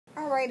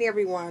Alright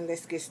everyone,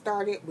 let's get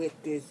started with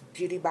this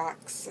beauty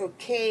box.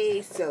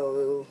 Okay,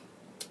 so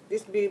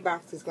this beauty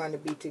box is going to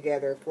be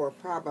together for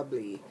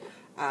probably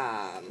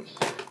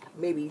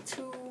maybe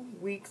 2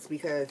 weeks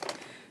because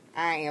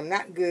I am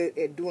not good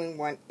at doing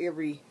one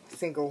every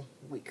single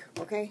week.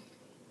 Okay,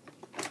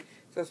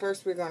 so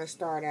first we're going to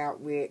start out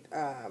with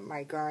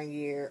my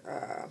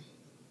Garnier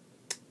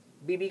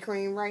BB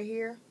cream right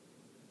here,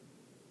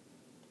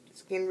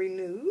 Skin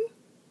Renew,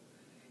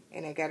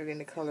 and I got it in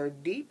the color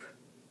Deep.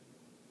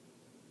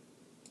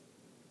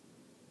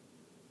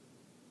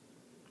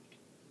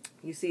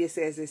 You see it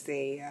says it's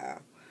a,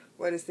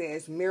 what it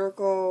says,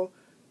 Miracle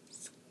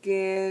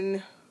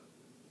Skin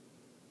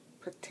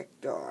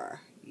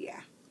Protector.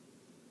 Yeah.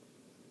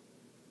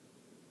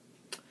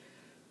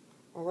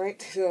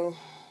 Alright, so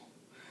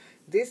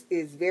this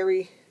is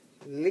very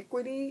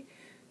liquidy.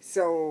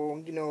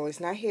 So, you know,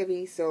 it's not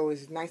heavy. So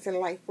it's nice and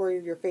light for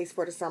your face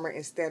for the summer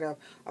instead of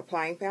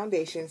applying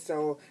foundation.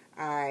 So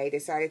I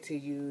decided to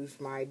use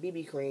my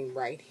BB cream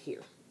right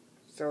here.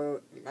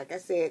 So, like I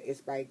said,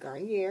 it's by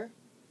Garnier.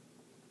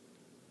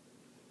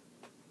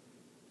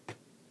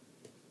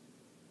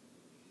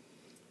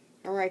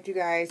 Alright, you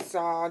guys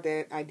saw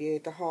that I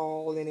did the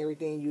haul and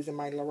everything using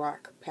my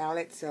Lorac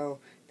palette, so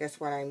that's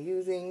what I'm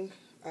using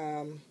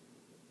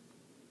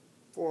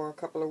for a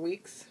couple of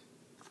weeks.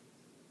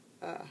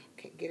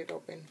 Can't get it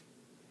open.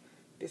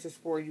 This is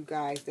for you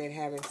guys that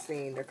haven't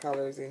seen the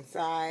colors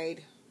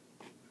inside.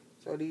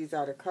 So these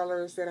are the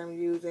colors that I'm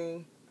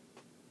using.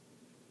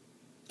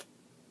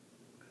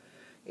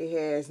 It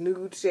has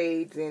nude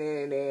shades in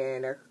it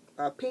and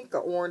a pink or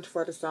orange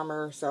for the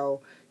summer.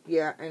 So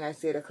yeah, and I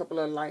said a couple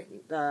of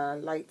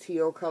light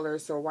teal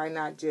colors. So why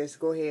not just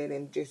go ahead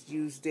and just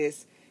use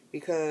this,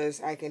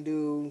 because I can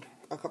do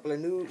a couple of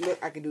nude look.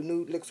 I can do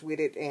nude looks with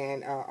it,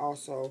 and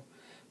also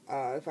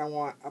if I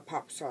want a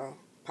pop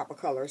of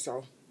color.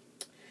 So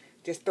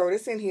just throw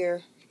this in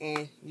here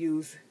and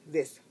use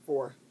this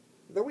for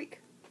the week.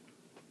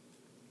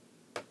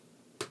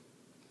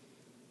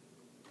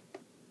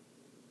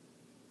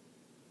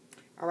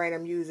 Alright,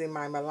 I'm using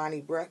my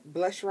Milani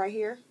blush right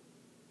here.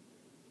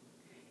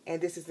 And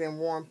this is in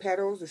Warm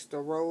Petals. It's the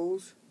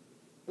Rose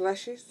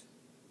blushes.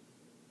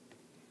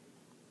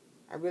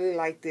 I really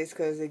like this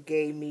because it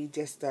gave me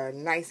just a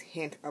nice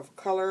hint of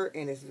color,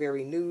 and it's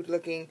very nude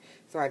looking,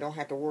 so I don't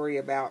have to worry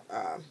about,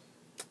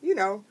 you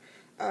know,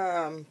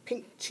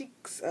 pink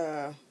cheeks,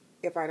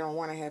 if I don't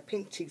want to have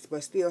pink cheeks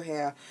but still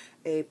have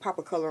a pop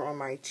of color on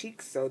my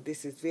cheeks. So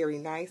this is very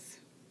nice.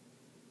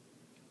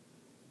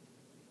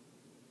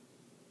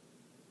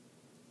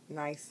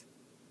 Nice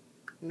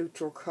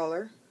neutral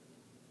color.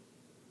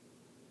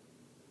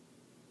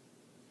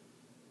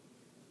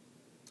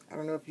 I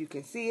don't know if you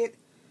can see it,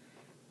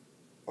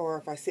 or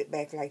if I sit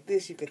back like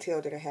this, you can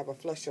tell that I have a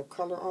flush of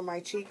color on my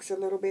cheeks a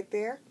little bit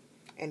there.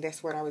 And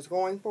that's what I was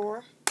going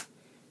for.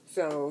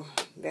 So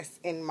that's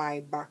in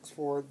my box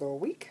for the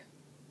week.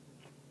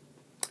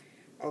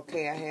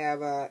 Okay, I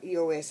have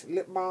EOS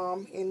lip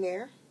balm in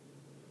there.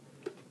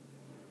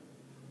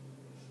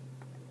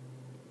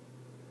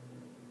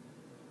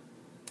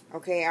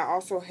 Okay, I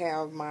also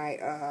have my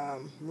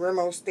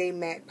Rimmel Stay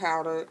Matte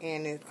powder,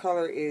 and the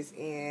color is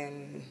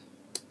in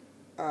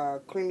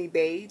creamy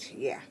beige.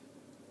 Yeah.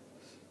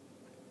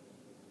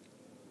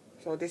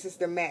 So this is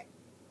the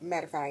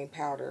mattifying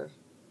powder.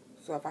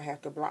 So if I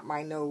have to block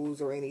my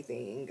nose or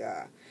anything,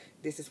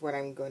 this is what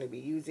I'm going to be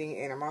using.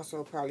 And I'm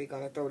also probably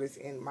going to throw this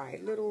in my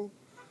little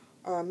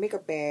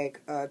makeup bag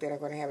that I'm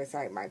going to have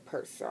inside my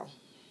purse. So,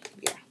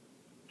 yeah.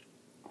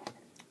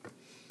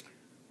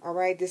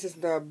 Alright, this is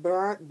the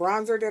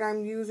bronzer that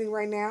I'm using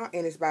right now.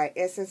 And it's by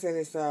Essence, and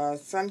it's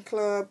Sun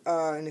Club.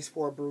 And it's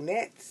for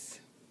brunettes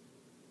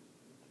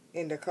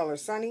in the color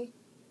Sunny.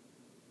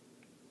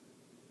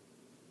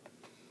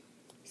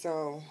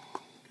 So,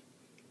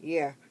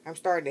 yeah, I'm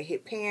starting to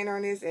hit pan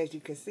on this. As you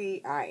can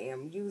see, I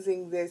am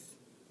using this.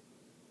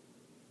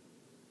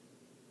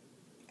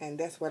 And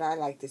that's what I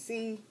like to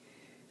see,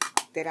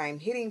 that I'm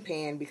hitting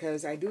pan,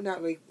 because I do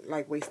not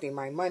like wasting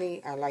my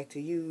money. I like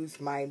to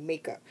use my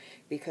makeup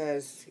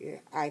because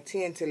I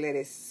tend to let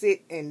it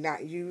sit and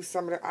not use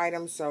some of the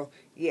items. So,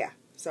 yeah.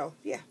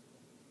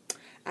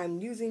 I'm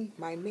using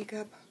my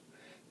makeup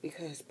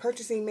because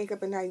purchasing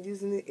makeup and not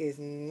using it is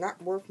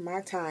not worth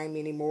my time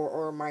anymore,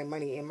 or my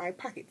money in my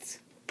pockets.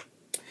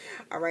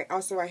 Alright,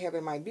 also I have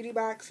in my beauty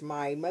box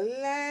my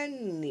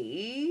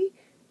Milani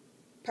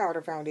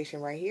powder foundation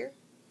right here.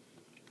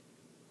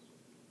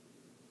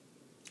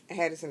 I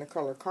had this in the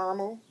color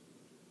Caramel.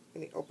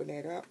 Let me open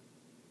that up.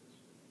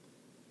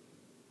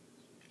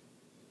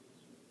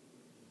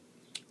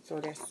 So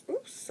that's,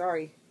 oops,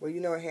 sorry. Well,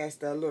 you know it has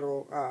the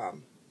little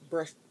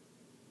brush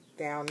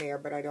down there,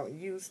 but I don't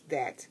use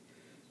that.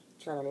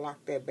 Try to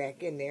lock that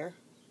back in there.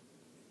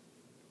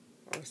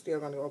 I'm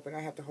still going to open.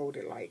 I have to hold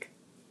it like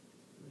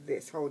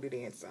this. Hold it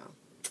in some.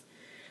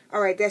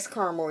 Alright, that's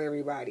Caramel,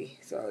 everybody.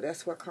 So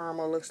that's what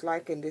Caramel looks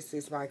like. And this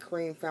is my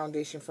cream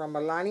foundation from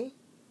Milani.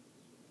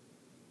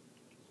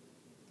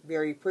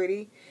 Very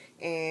pretty.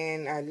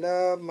 And I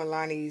love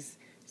Milani's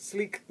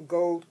sleek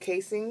gold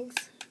casings.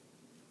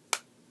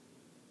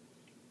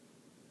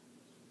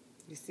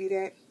 You see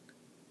that?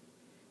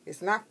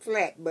 It's not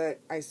flat, but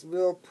it's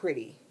real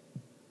pretty.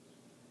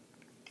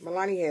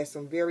 Milani has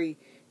some very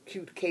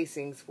cute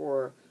casings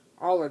for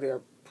all of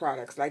their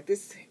products. Like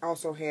this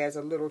also has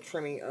a little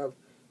trimming of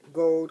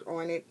gold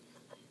on it.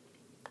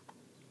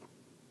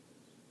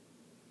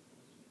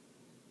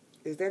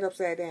 Is that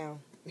upside down?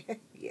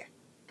 Yeah.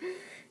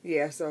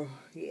 Yeah, so,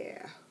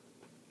 yeah.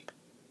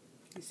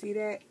 You see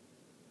that?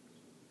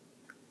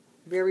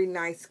 Very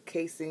nice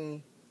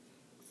casing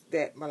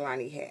that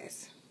Milani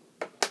has.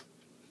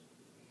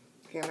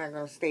 Okay, I'm not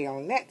going to stay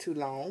on that too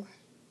long.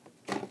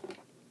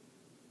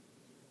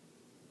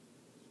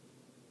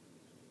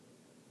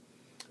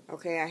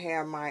 Okay, I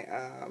have my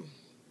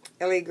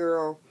LA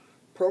Girl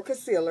Pro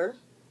Concealer.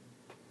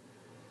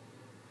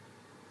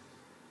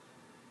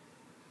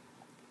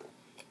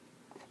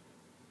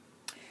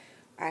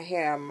 I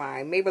have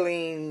my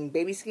Maybelline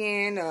Baby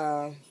Skin,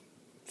 the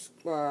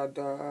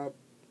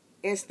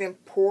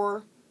Instant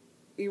Pore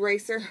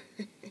Eraser.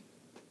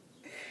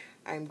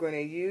 I'm going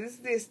to use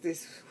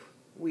this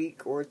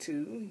week or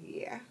two.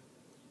 Yeah.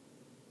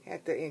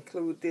 Have to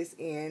include this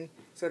in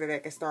so that I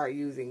can start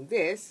using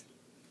this.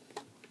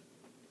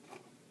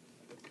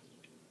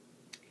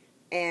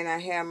 And I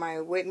have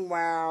my Wet n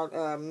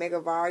Wild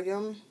Mega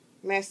Volume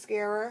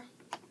Mascara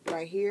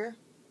right here.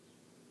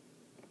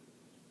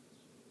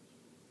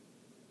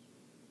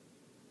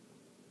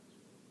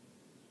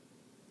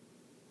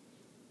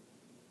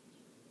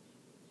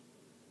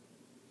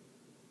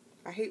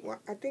 I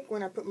think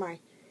when I put my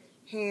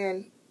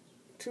hand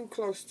too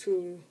close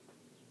to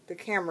the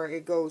camera,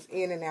 it goes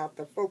in and out.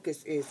 The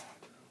focus is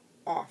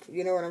off.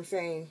 You know what I'm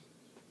saying?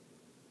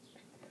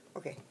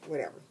 Okay,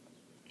 whatever.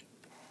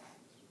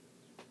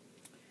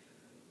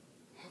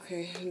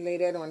 Okay, lay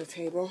that on the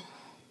table.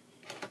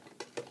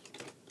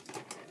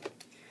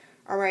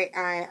 Alright,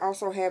 I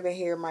also have in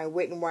here my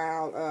Wet n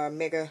Wild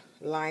Mega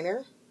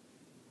Liner.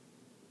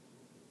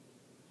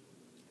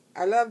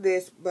 I love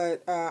this,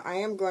 but I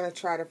am going to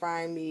try to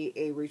find me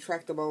a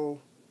retractable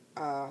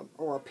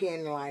or a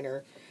pen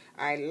liner.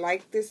 I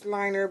like this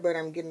liner, but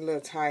I'm getting a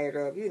little tired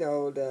of, you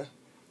know,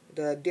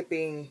 the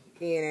dipping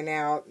in and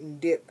out and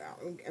dip.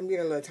 I'm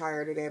getting a little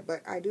tired of that,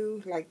 but I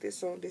do like this,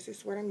 so this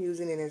is what I'm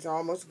using, and it's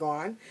almost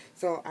gone.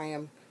 So I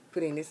am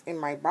putting this in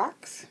my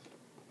box.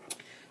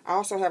 I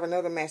also have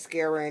another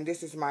mascara, and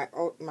this is my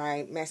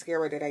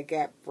mascara that I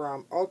got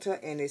from Ulta,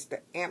 and it's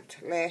the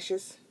Amped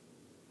Lashes.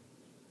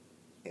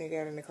 And I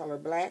got it in the color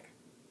black.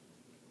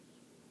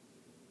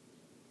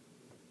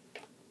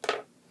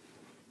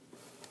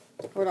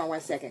 Hold on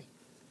one second.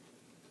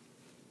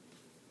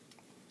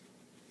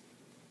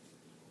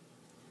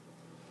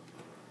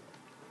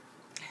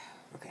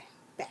 Okay,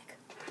 back.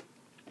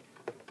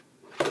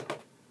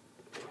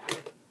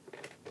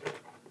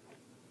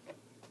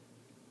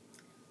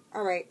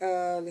 Alright,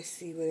 let's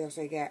see what else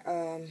I got.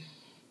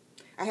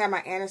 I have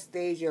my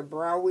Anastasia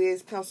Brow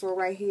Wiz pencil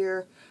right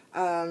here.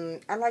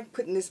 I like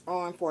putting this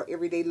on for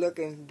everyday look,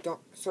 and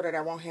so that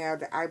I won't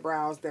have the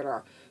eyebrows that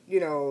are, you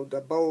know, the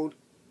bold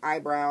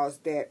eyebrows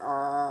that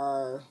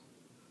are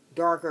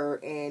darker,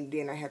 and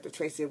then I have to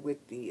trace it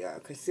with the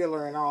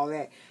concealer and all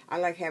that. I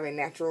like having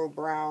natural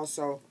brows,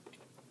 so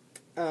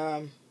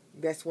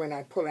that's when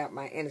I pull out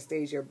my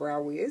Anastasia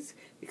Brow Wiz,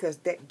 because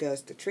that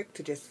does the trick,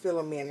 to just fill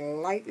them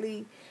in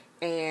lightly,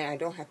 and I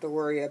don't have to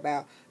worry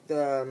about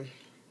the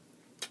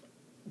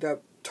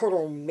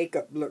total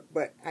makeup look,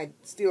 but I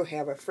still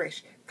have a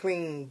fresh,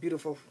 clean,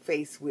 beautiful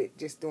face with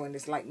just doing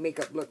this light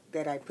makeup look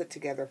that I put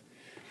together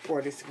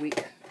for this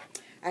week.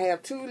 I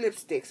have two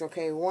lipsticks,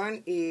 okay?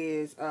 One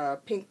is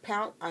Pink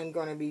Pout. I'm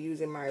going to be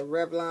using my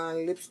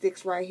Revlon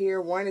lipsticks right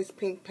here. One is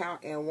Pink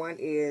Pout and one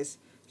is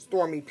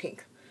Stormy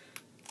Pink.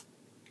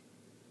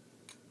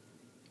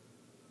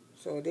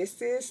 So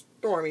this is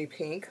Stormy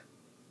Pink.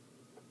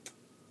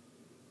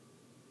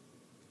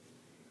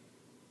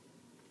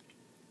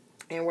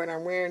 And what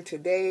I'm wearing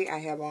today, I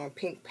have on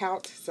Pink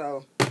Pout,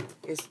 so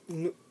it's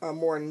a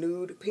more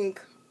nude pink.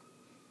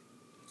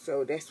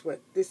 So that's what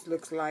this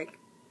looks like.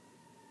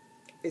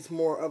 It's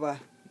more of a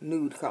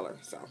nude color,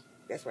 so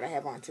that's what I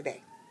have on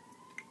today.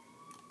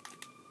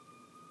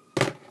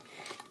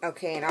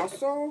 Okay, and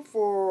also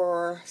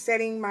for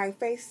setting my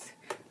face,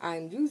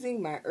 I'm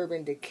using my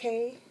Urban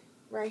Decay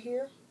right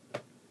here.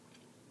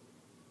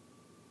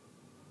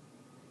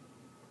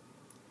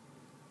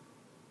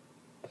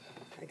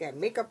 I got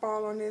makeup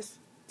all on this.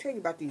 Tell you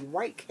about these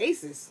white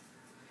cases.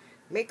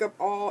 Makeup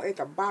all at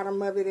the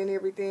bottom of it and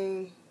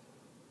everything.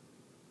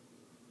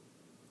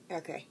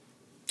 Okay.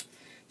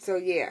 So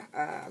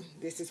yeah,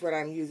 this is what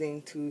I'm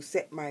using to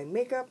set my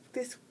makeup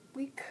this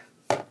week.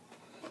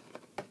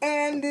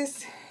 And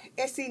this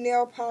Essie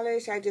nail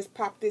polish, I just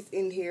popped this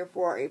in here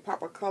for a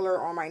pop of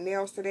color on my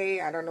nails today.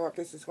 I don't know if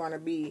this is going to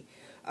be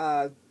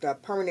the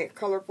permanent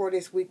color for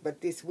this week, but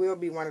this will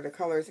be one of the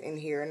colors in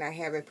here, and I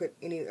haven't put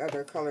any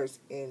other colors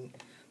in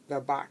the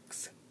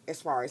box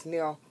as far as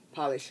nail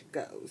polish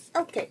goes.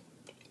 Okay,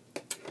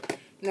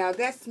 now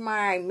that's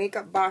my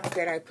makeup box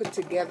that I put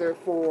together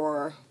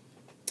for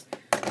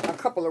a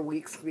couple of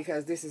weeks,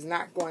 because this is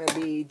not going to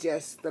be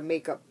just the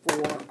makeup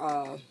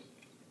for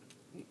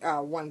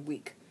 1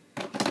 week.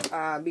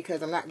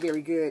 Because I'm not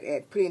very good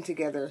at putting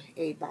together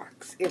a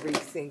box every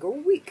single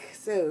week.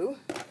 So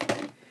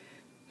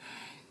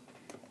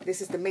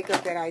this is the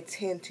makeup that I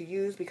tend to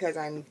use because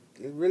I'm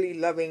really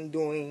loving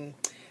doing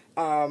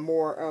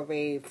more of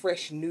a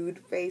fresh nude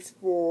face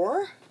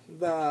for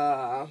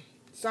the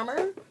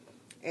summer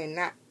and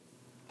not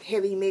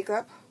heavy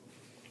makeup.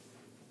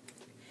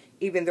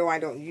 Even though I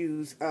don't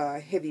use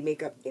heavy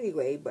makeup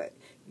anyway, but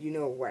you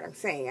know what I'm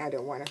saying. I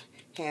don't want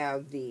to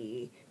have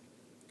the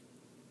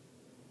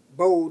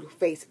bold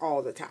face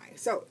all the time.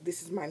 So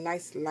this is my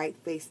nice light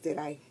face that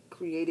I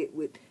created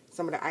with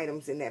some of the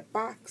items in that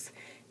box.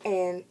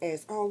 And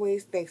as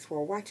always, thanks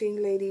for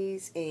watching,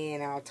 ladies,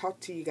 and I'll talk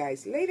to you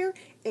guys later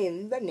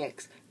in the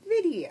next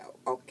video.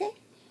 Okay?